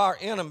power of our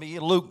enemy,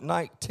 Luke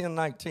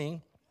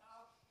 10:19.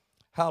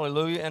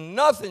 Hallelujah. And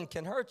nothing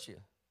can hurt you.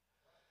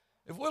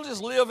 If we'll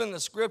just live in the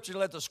Scripture and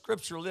let the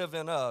Scripture live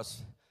in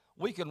us,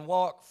 we can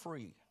walk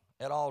free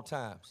at all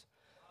times.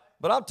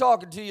 But I'm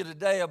talking to you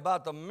today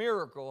about the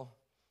miracle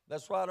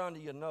that's right under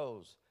your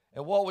nose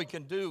and what we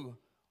can do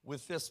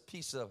with this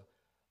piece of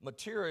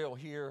material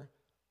here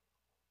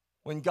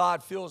when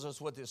God fills us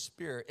with His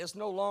Spirit. It's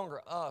no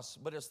longer us,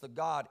 but it's the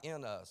God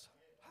in us.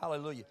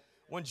 Hallelujah.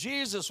 When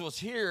Jesus was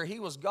here, He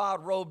was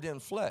God robed in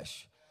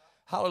flesh.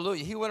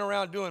 Hallelujah. He went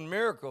around doing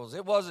miracles.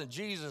 It wasn't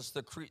Jesus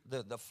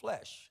the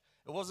flesh.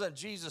 It wasn't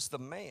Jesus the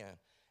man.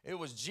 It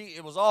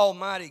was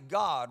Almighty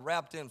God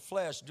wrapped in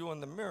flesh doing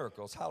the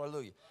miracles.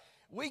 Hallelujah.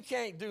 We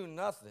can't do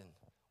nothing.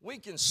 We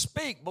can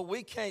speak, but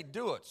we can't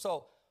do it.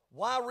 So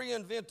why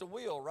reinvent the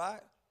wheel,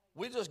 right?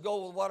 We just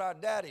go with what our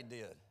daddy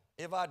did.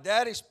 If our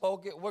daddy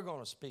spoke it, we're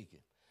going to speak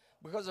it.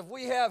 Because if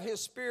we have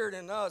His Spirit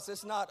in us,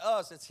 it's not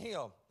us, it's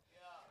Him.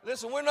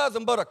 Listen, we're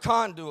nothing but a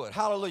conduit.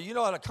 Hallelujah. You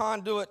know what a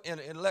conduit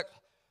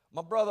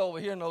my brother over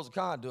here knows a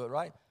conduit,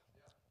 right?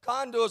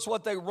 Conduit's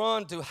what they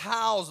run to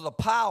house the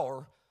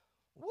power,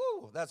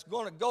 that's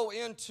going to go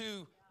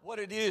into what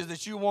it is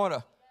that you want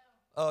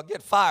to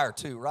get fire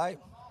to, right?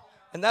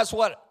 And that's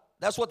what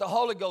the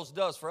Holy Ghost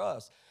does for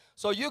us.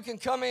 So you can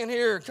come in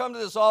here and come to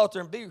this altar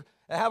and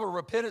have a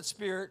repentant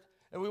spirit,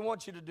 and we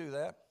want you to do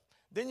that.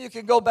 Then you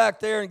can go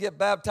back there and get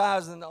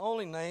baptized in the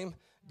only name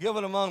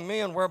given among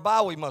men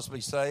whereby we must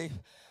be saved.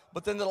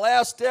 But then the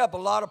last step, a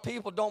lot of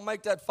people don't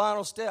make that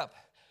final step.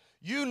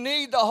 You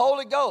need the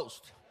Holy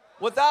Ghost.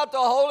 Without the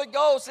Holy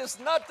Ghost, it's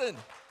nothing.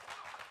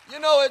 You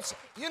know,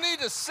 you need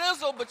to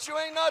sizzle, but you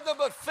ain't nothing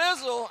but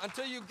fizzle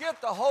until you get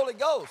the Holy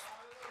Ghost.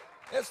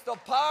 It's the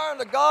power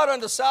and the God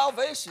unto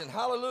salvation.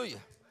 Hallelujah.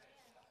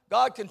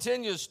 God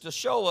continues to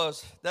show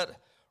us that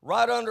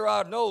right under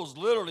our nose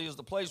literally is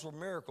the place where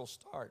miracles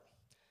start.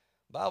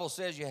 The Bible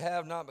says you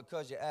have not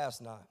because you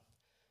ask not.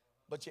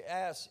 But you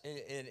ask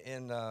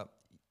and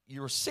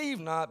you receive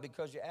not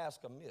because you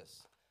ask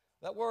amiss.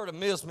 That word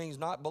amiss means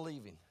not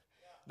believing.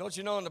 Don't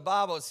you know in the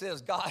Bible it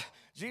says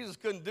Jesus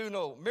couldn't do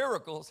no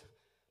miracles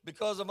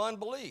because of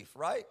unbelief,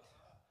 right?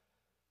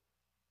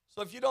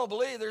 So if you don't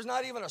believe, there's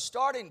not even a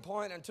starting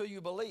point until you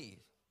believe.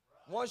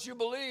 Once you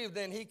believe,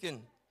 then He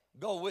can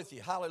go with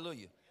you.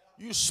 Hallelujah.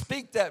 You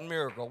speak that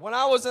miracle. When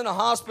I was in a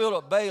hospital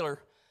at Baylor,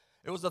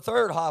 it was the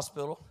third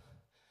hospital,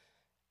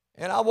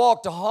 and I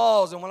walked the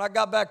halls, and when I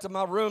got back to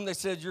my room, they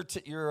said,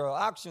 your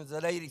oxygen's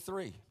at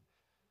 83.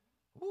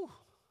 Whew,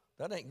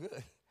 that ain't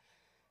good.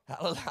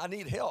 I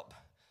need help.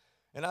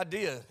 And I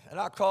did. And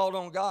I called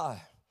on God.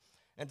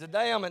 And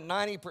today I'm at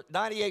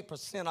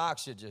 98%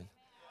 oxygen.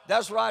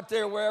 That's right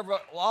there wherever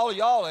all of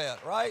y'all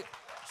at, right?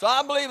 So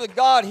I believe that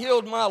God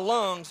healed my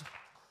lungs.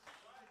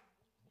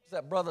 What's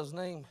that brother's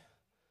name?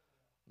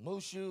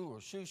 Mushu or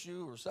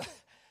Shushu or something.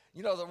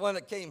 You know, the one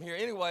that came here.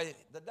 Anyway,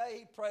 the day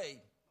he prayed,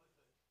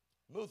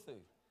 Muthu.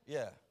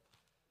 Yeah.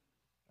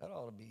 That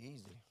ought to be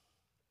easy.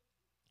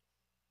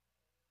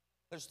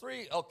 There's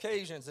 3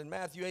 occasions in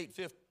Matthew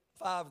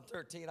 8:5 and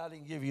 13. I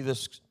didn't give you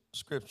this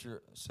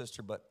scripture,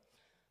 sister, but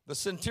the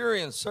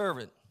centurion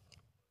servant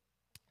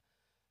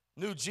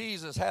knew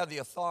Jesus had the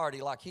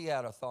authority like he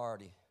had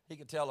authority. He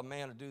could tell a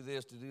man to do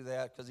this, to do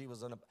that, because he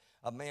was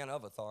a man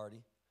of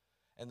authority,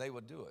 and they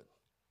would do it.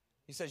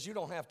 He says, you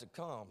don't have to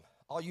come.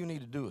 All you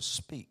need to do is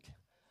speak.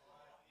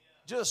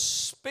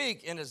 Just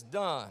speak, and it's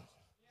done.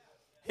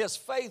 His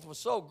faith was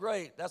so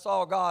great, that's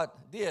all God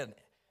did.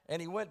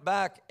 And he went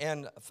back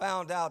and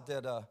found out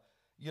that,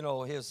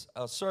 his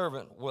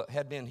servant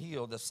had been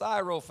healed. The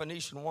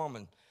Syrophoenician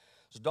woman's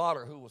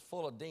daughter, who was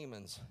full of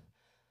demons,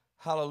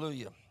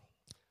 hallelujah,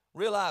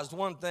 realized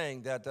one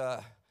thing,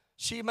 that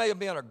she may have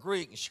been a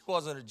Greek and she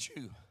wasn't a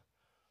Jew.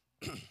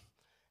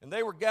 And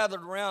they were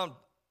gathered around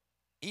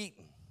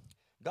eating.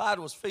 God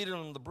was feeding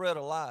them the bread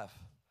of life.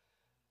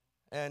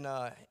 And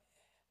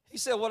he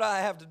said, what do I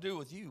have to do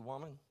with you,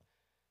 woman?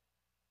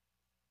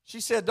 She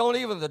said, don't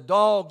even the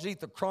dogs eat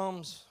the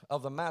crumbs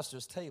of the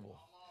master's table.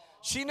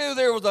 She knew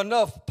there was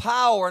enough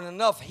power and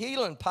enough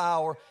healing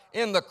power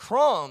in the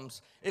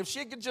crumbs. If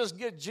she could just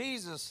get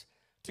Jesus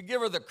to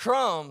give her the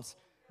crumbs,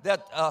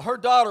 that her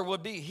daughter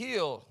would be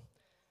healed.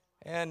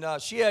 And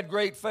she had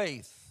great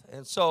faith.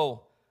 And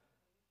so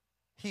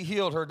he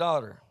healed her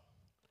daughter.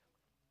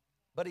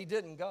 But he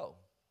didn't go.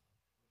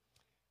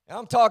 And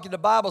I'm talking, the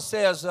Bible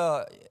says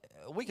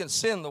we can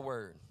send the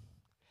word.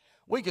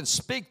 We can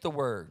speak the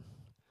word.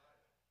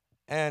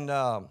 And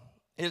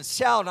it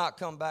shall not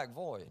come back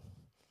void,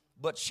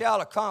 but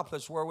shall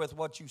accomplish wherewith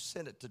what you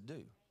sent it to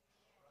do.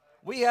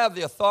 We have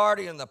the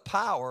authority and the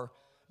power,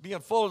 being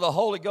full of the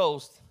Holy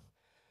Ghost,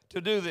 to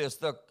do this.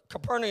 The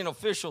Copernican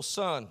official's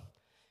son,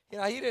 he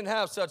didn't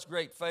have such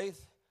great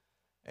faith,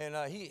 and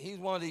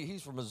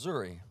he's from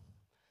Missouri.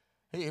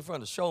 He's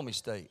from the Show Me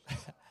State.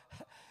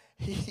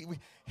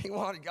 he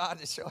wanted God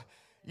to show,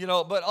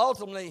 but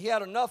ultimately he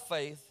had enough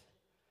faith.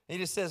 He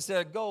just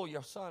said, go,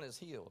 your son is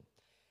healed.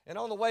 And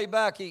on the way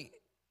back, he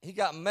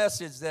got a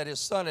message that his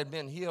son had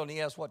been healed, and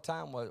he asked what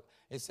time was it.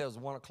 It says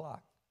 1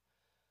 o'clock.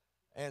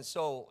 And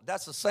so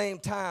that's the same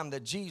time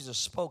that Jesus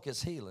spoke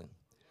his healing.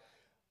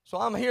 So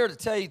I'm here to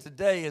tell you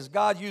today is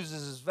God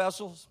uses his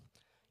vessels,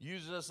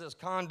 uses us as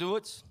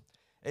conduits.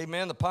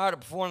 Amen. The power to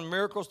perform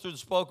miracles through the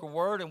spoken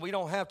word, and we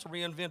don't have to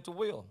reinvent the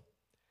wheel.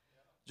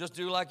 Just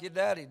do like your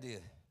daddy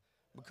did.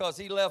 Because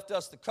he left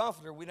us the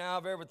comforter, we now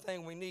have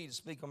everything we need to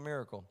speak a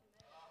miracle.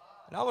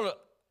 And I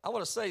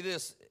want to say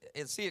this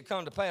and see it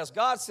come to pass.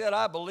 God said,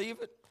 I believe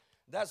it.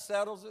 That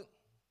settles it.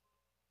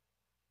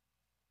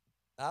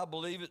 I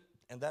believe it,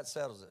 and that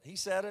settles it. He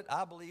said it.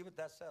 I believe it.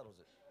 That settles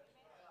it.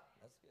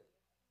 That's good.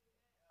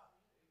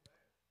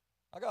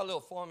 I got a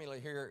little formula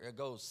here. It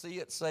goes, see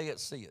it, say it,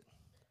 see it.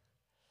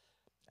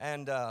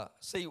 And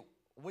see,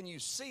 when you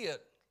see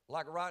it,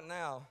 like right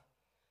now,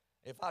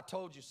 if I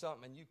told you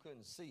something and you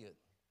couldn't see it,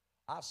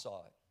 I saw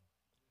it.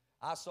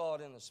 I saw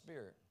it in the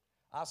spirit.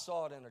 I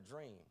saw it in a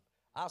dream.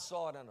 I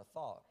saw it in a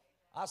thought.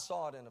 I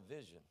saw it in a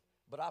vision.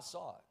 But I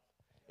saw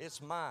it.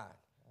 It's mine.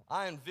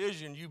 I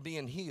envisioned you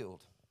being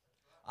healed.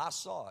 I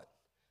saw it.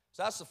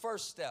 So that's the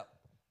first step.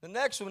 The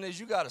next one is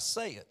you got to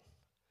say it.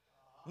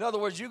 In other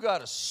words, you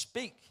got to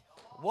speak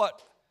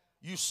what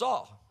you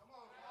saw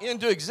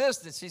into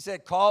existence. He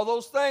said, call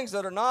those things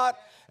that are not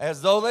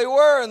as though they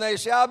were, and they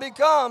shall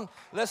become.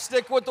 Let's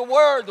stick with the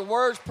word. The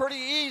word's pretty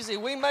easy.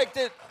 We make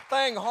the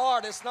thing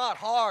hard. It's not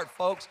hard,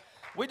 folks.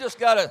 We just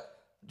got to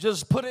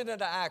just put it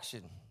into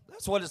action.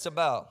 That's what it's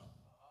about.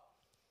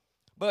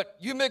 But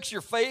you mix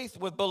your faith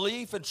with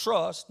belief and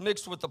trust,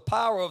 mixed with the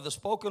power of the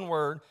spoken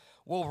word,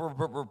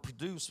 will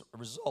produce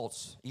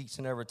results each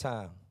and every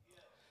time.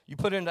 You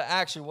put into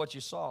action what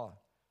you saw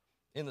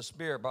in the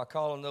spirit by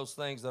calling those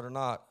things that are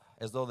not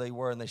as though they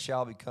were, and they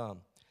shall become.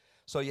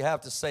 So you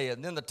have to say it.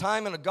 And then the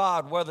timing of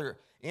God, whether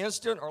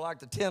instant or like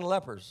the 10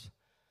 lepers,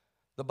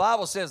 the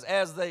Bible says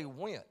as they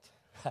went.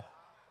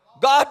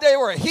 God, they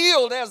were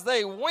healed as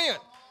they went.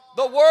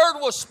 The word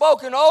was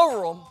spoken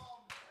over them.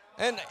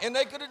 And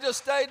they could have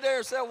just stayed there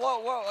and said,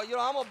 well,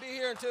 I'm going to be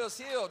here until it's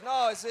healed.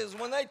 No, it says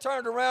when they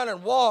turned around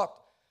and walked,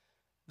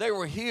 they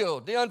were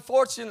healed. The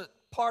unfortunate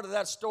part of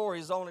that story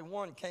is only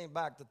one came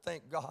back to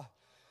thank God.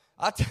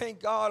 I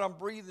thank God I'm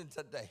breathing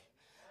today.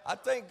 I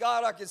thank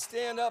God I can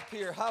stand up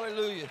here,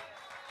 hallelujah,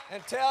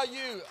 and tell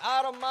you,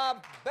 out of my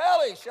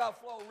belly shall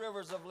flow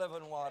rivers of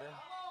living water.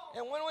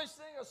 And when we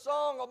sing a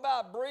song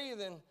about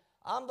breathing,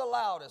 I'm the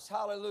loudest,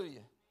 hallelujah.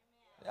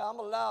 Yeah, I'm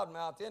a loud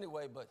mouth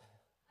anyway, but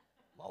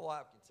my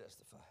wife can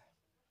testify.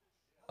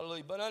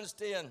 Hallelujah. But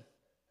understand,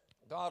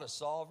 God is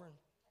sovereign.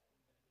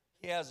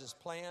 He has his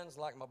plans.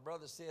 Like my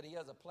brother said, he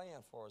has a plan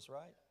for us,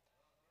 right?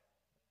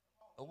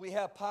 But we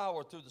have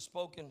power through the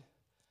spoken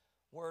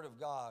word of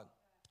God.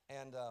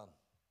 And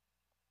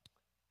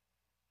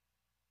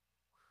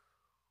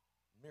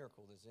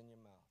miracle is in your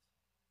mouth.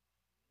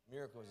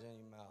 Miracle is in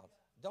your mouth.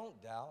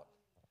 Don't doubt.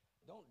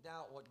 Don't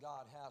doubt what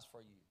God has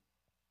for you.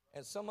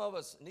 And some of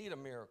us need a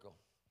miracle.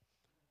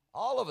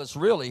 All of us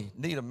really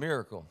need a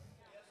miracle.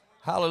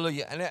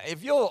 Hallelujah. And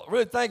if you'll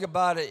really think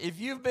about it, if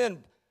you've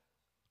been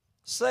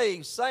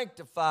saved,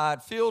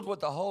 sanctified, filled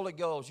with the Holy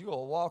Ghost, you're a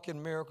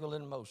walking miracle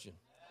in motion.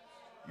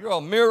 You're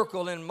a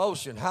miracle in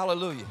motion.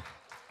 Hallelujah.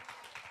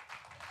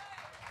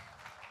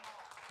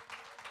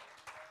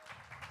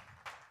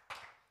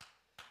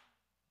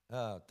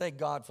 Thank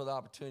God for the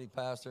opportunity,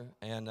 Pastor.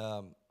 And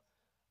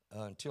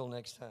until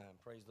next time,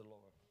 praise the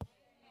Lord.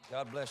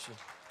 God bless you.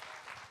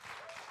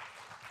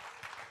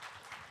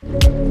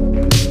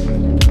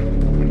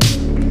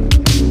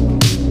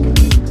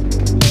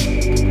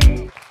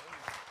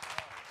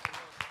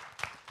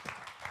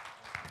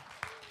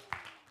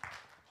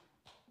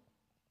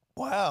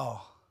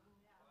 Wow.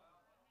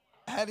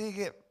 How do you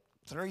get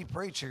 3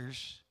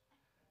 preachers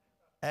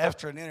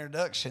after an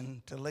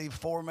introduction to leave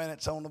 4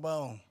 minutes on the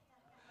bone?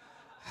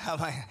 I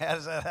mean, how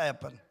does that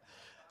happen?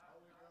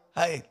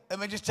 Hey, let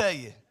me just tell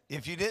you,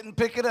 if you didn't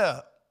pick it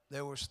up,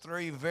 there was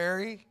 3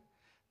 very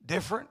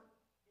different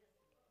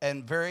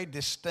and very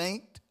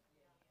distinct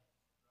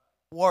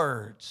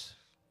words.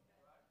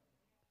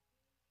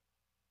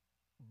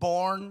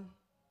 Born,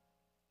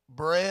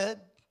 bred,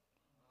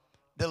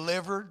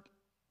 delivered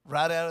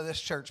right out of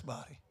this church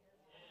body.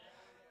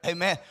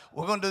 Amen.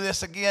 We're going to do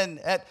this again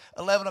at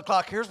 11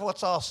 o'clock. Here's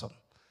what's awesome.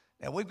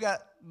 Now, we've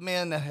got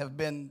men that have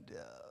been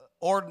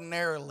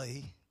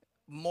ordinarily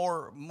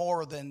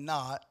more than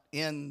not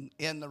in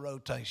the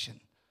rotation.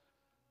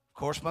 Of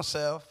course,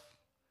 myself,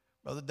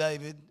 Brother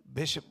David,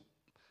 Bishop,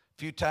 a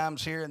few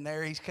times here and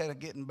there. He's kind of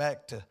getting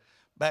back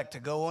to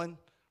going.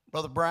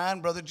 Brother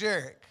Brian, Brother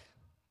Jarek.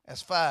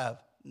 That's 5.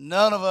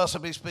 None of us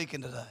will be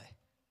speaking today.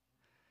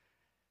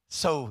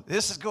 So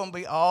this is going to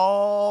be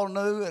all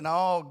new and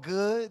all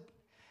good,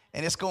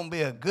 and it's going to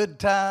be a good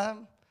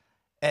time.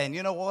 And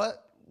you know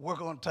what? We're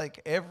going to take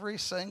every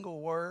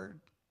single word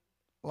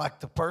like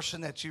the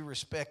person that you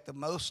respect the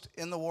most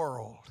in the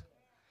world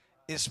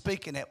is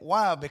speaking it.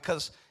 Why?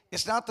 Because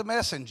it's not the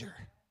messenger.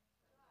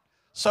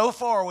 So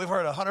far, we've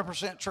heard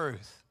 100%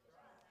 truth.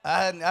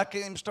 I can't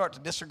even start to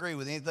disagree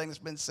with anything that's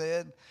been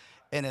said,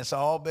 and it's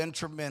all been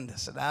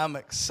tremendous. And I'm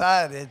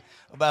excited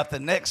about the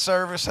next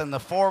service and the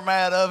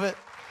format of it.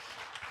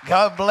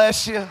 God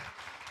bless you.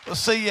 We'll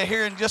see you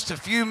here in just a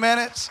few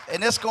minutes,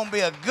 and it's going to be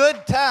a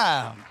good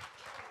time.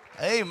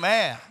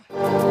 Amen.